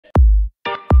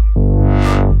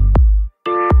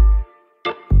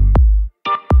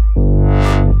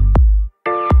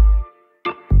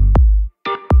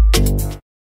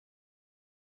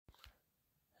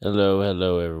Hello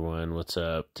everyone, what's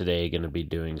up? Today gonna be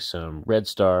doing some Red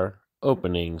Star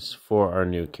openings for our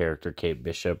new character, Kate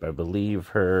Bishop. I believe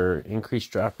her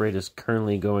increased drop rate is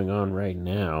currently going on right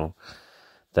now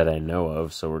that I know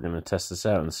of, so we're gonna test this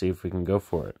out and see if we can go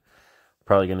for it.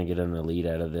 Probably gonna get an elite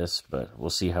out of this, but we'll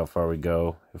see how far we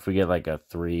go. If we get like a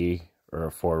 3 or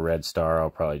a 4 Red Star, I'll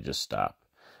probably just stop.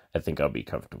 I think I'll be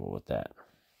comfortable with that.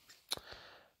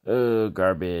 Oh,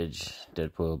 garbage.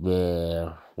 Deadpool.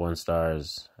 Bleh. 1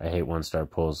 stars. I hate 1-star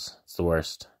pulls. It's the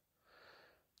worst.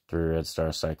 3 red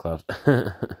stars, Cyclops.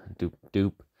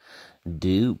 Dupe.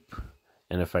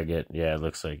 And if I get, yeah, it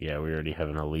looks like, yeah, we already have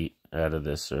an elite out of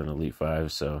this, or an elite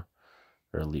 5, so,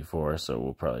 or elite 4, so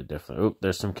we'll probably definitely, oh,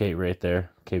 there's some Kate right there.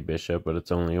 Kate Bishop, but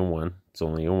it's only a 1. It's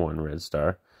only a 1 red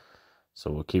star.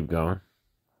 So we'll keep going.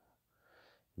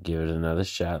 Give it another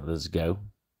shot. Let's go.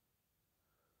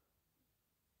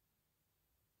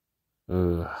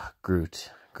 Ooh, Groot.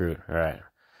 All right,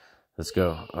 let's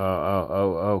go.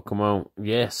 Oh, come on.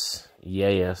 Yes.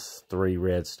 3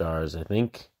 red stars. I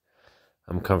think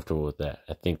I'm comfortable with that.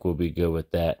 I think we'll be good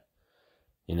with that.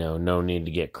 You know, no need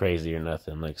to get crazy or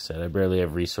nothing. Like I said, I barely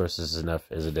have resources enough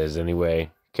as it is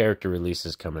anyway. Character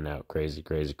releases coming out. Crazy.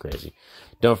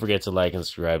 Don't forget to like and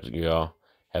subscribe, y'all.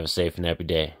 Have a safe and happy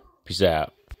day. Peace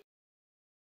out.